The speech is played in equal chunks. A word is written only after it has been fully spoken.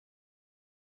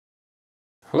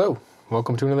Hello,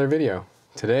 welcome to another video.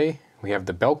 Today we have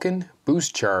the Belkin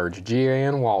Boost Charge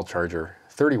GAN wall charger,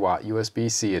 30 watt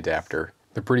USB-C adapter.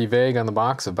 They're pretty vague on the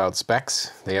box about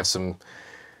specs. They have some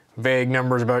vague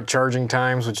numbers about charging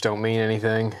times which don't mean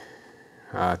anything.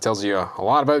 It tells you a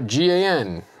lot about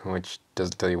GAN, which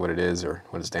doesn't tell you what it is or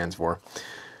what it stands for.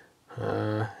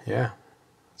 Yeah,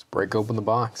 let's break open the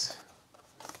box.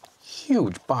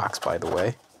 Huge box, by the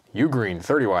way. Ugreen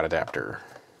 30 watt adapter.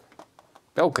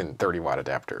 Belkin 30 watt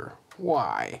adapter.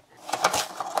 Why?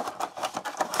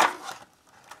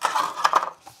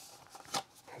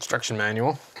 Instruction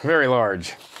manual. Very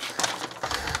large.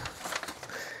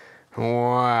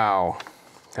 Wow.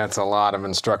 That's a lot of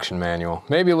instruction manual.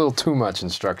 Maybe a little too much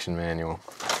instruction manual.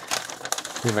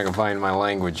 See if I can find my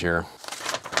language here.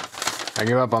 I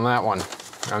give up on that one.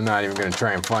 I'm not even going to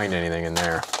try and find anything in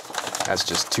there. That's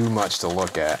just too much to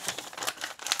look at.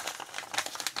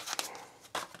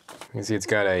 You can see it's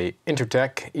got a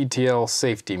Intertech ETL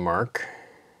safety mark,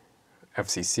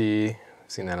 FCC. I've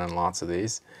seen that on lots of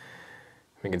these.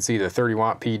 We can see the 30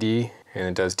 watt PD, and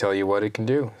it does tell you what it can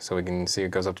do. So we can see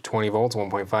it goes up to 20 volts,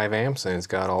 1.5 amps, and it's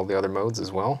got all the other modes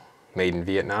as well. Made in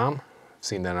Vietnam. I've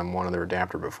seen that on one other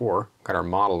adapter before. Got our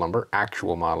model number,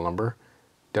 actual model number,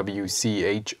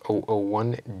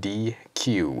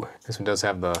 WCH001DQ. This one does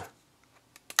have the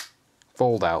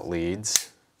fold-out leads.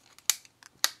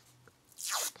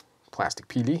 Plastic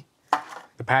PD.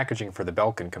 The packaging for the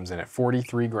Belkin comes in at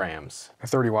 43 grams. A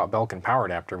 30 watt Belkin power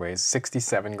adapter weighs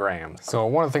 67 grams. So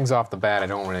one of the things off the bat I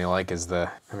don't really like is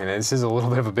this is a little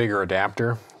bit of a bigger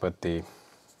adapter, but the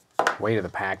weight of the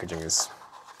packaging is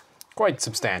quite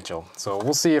substantial. So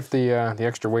we'll see if the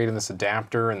extra weight in this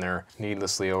adapter and their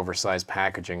needlessly oversized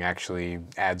packaging actually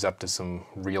adds up to some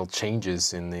real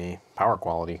changes in the power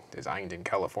quality. Designed in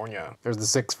California. There's the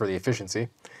 6 for the efficiency.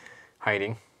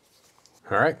 Hiding.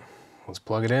 All right. Let's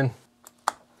plug it in.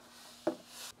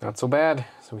 Not so bad.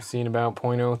 So we've seen about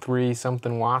 0.03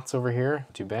 something watts over here.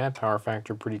 Too bad. Power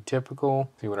factor pretty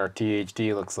typical. See what our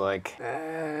THD looks like.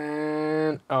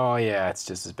 And oh yeah, it's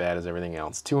just as bad as everything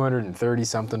else. 230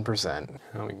 something percent.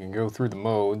 Now we can go through the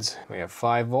modes. We have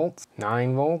 5 volts,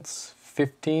 9 volts,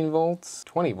 15 volts,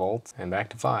 20 volts, and back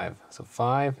to 5. So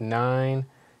 5, 9,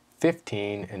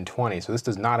 15, and 20. So this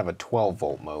does not have a 12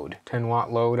 volt mode. 10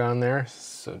 watt load on there.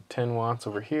 So 10 watts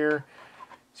over here.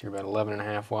 So you're about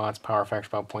 11.5 watts. Power factor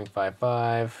about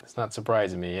 0.55. It's not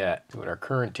surprising me yet. See what our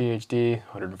current THD,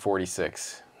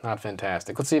 146. Not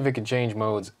fantastic. Let's see if it can change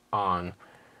modes on.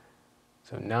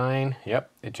 So 9, yep,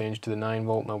 it changed to the 9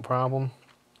 volt, no problem.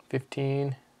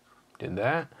 15, did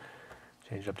that.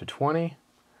 Changed up to 20.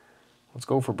 Let's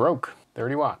go for broke.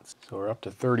 30 watts. So we're up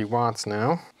to 30 watts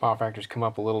now. Power factors come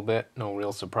up a little bit. No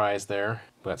real surprise there,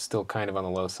 but still kind of on the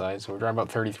low side. So we're driving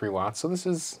about 33 watts. So this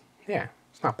is, yeah,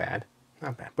 it's not bad.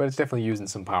 Not bad, but it's definitely using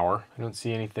some power. I don't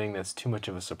see anything that's too much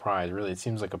of a surprise. Really, it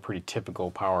seems like a pretty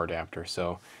typical power adapter.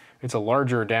 So it's a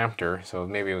larger adapter, so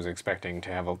maybe I was expecting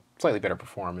to have a slightly better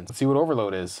performance. Let's see what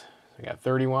overload is. So we got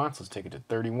 30 watts. Let's take it to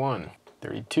 31,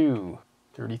 32,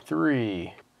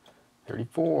 33,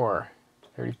 34,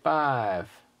 35,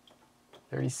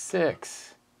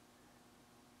 36.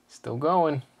 Still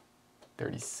going.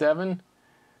 37,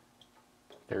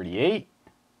 38,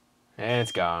 and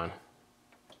it's gone.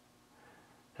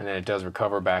 And then it does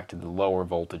recover back to the lower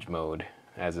voltage mode,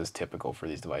 as is typical for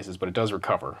these devices, but it does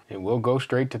recover. It will go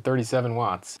straight to 37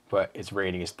 watts, but its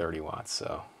rating is 30 watts,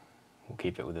 so we'll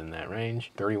keep it within that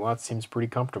range. 30 watts seems pretty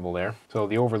comfortable there. So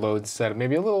the overload's set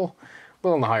maybe a little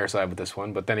on the higher side with this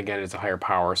one, but then again, it's a higher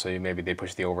power, so maybe they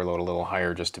push the overload a little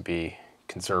higher just to be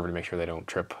conservative, make sure they don't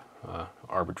trip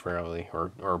arbitrarily,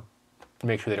 or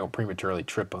make sure they don't prematurely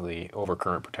trip the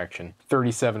overcurrent protection.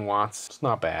 37 watts, it's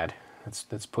not bad.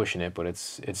 It's pushing it, but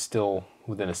it's still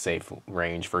within a safe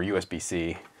range for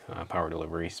USB-C power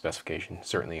delivery specification.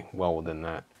 Certainly well within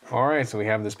that. All right, so we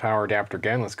have this power adapter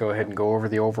again. Let's go ahead and go over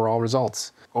the overall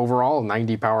results. Overall,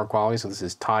 90 power quality, so this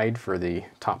is tied for the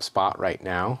top spot right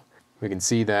now. We can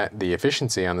see that the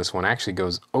efficiency on this one actually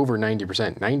goes over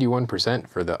 90%, 91%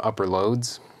 for the upper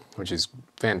loads, which is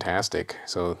fantastic.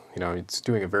 So, it's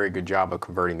doing a very good job of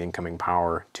converting the incoming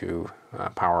power to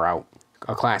power out.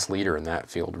 A class leader in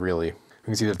that field, really. We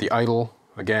can see that the idle,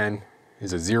 again,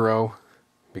 is a 0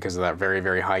 because of that very,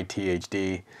 very high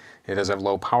THD. It does have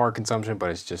low power consumption,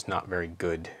 but it's just not very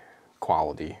good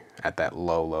quality at that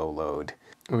low load.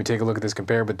 When we take a look at this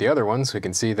compared with the other ones, we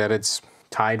can see that it's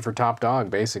tied for top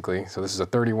dog, basically. So this is a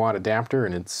 30 watt adapter,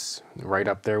 and it's right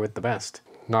up there with the best.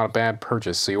 Not a bad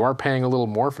purchase. So you are paying a little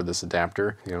more for this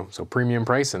adapter, so premium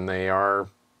price, and they are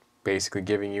basically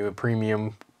giving you a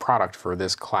premium product for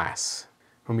this class.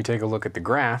 When we take a look at the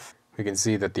graph, we we can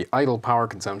see that the idle power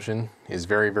consumption is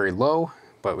very, very low,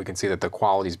 but we can see that the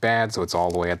quality is bad, so it's all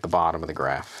the way at the bottom of the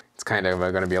graph. It's kind of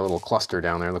going to be a little cluster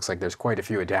down there. It looks like there's quite a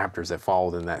few adapters that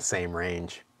fall within that same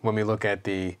range. When we look at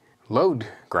the load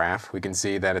graph, we can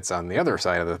see that it's on the other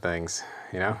side of the things.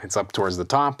 You know, it's up towards the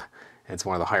top. It's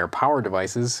one of the higher power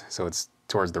devices, so it's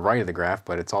towards the right of the graph,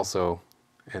 but it's also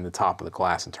in the top of the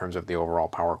class in terms of the overall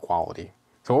power quality.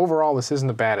 So overall, this isn't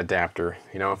a bad adapter.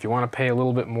 You know, if you want to pay a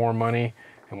little bit more money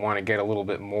and want to get a little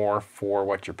bit more for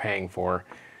what you're paying for,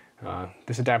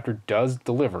 this adapter does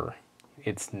deliver.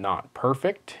 It's not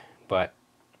perfect, but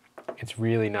it's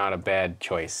really not a bad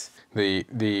choice.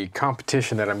 The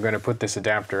competition that I'm going to put this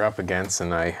adapter up against,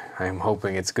 and I'm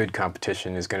hoping it's good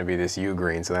competition, is going to be this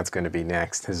U-Green, so that's going to be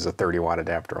next. This is a 30-watt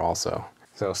adapter also.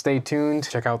 So stay tuned,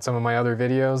 check out some of my other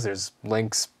videos. There's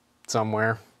links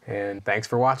somewhere, and thanks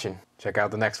for watching. Check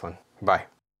out the next one. Bye.